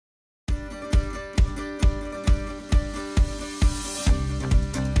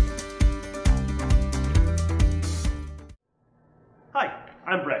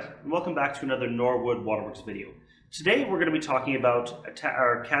I'm Brett, and welcome back to another Norwood Waterworks video. Today we're going to be talking about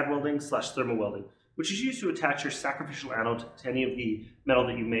our CAD welding / thermo welding, which is used to attach your sacrificial anode to any of the metal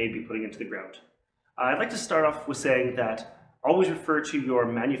that you may be putting into the ground. I'd like to start off with saying that always refer to your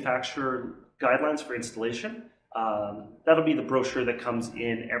manufacturer guidelines for installation. That'll be the brochure that comes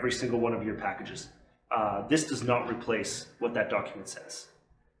in every single one of your packages. This does not replace what that document says.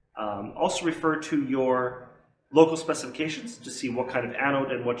 Also refer to your local specifications to see what kind of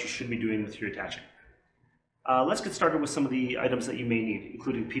anode and what you should be doing with your attaching. Let's get started with some of the items that you may need,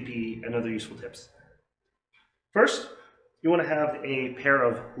 including PPE and other useful tips. First, you want to have a pair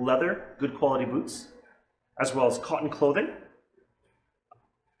of leather, good quality boots, as well as cotton clothing.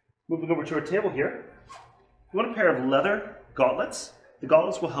 Moving over to our table here, you want a pair of leather gauntlets. The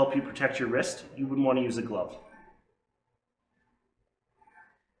gauntlets will help you protect your wrist. You wouldn't want to use a glove.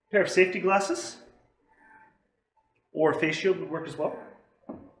 A pair of safety glasses, or a face shield would work as well.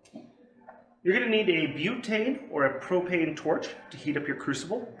 You're going to need a butane or a propane torch to heat up your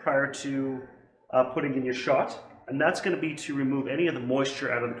crucible prior to putting in your shot, and that's going to be to remove any of the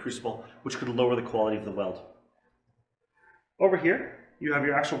moisture out of the crucible, which could lower the quality of the weld. Over here, you have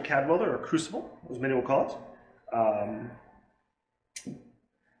your actual CAD welder, or crucible, as many will call it.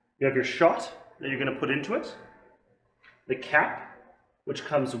 You have your shot that you're going to put into it, the cap, which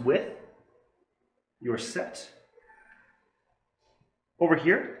comes with your set. Over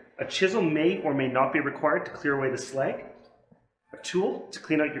here, a chisel may or may not be required to clear away the slag, a tool to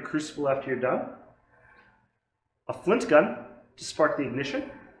clean out your crucible after you're done, a flint gun to spark the ignition,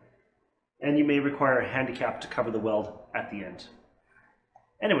 and you may require a handicap to cover the weld at the end.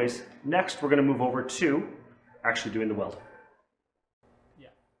 Anyways, next we're going to move over to actually doing the weld. Yeah,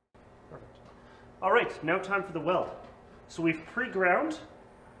 perfect. All right, now time for the weld. So we've pre-ground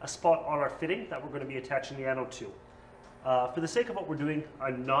a spot on our fitting that we're going to be attaching the anode to. For the sake of what we're doing,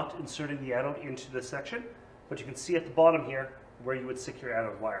 I'm not inserting the anode into this section, but you can see at the bottom here where you would stick your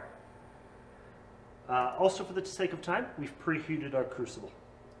anode wire. Also, for the sake of time, we've preheated our crucible.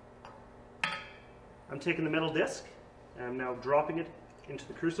 I'm taking the metal disc and I'm now dropping it into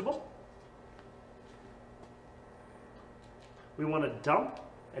the crucible. We want to dump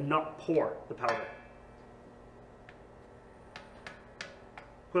and not pour the powder.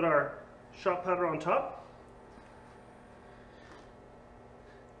 Put our shot powder on top.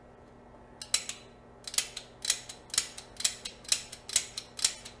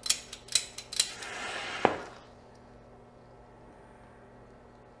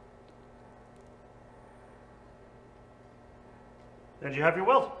 And you have your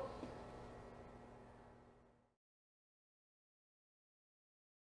weld.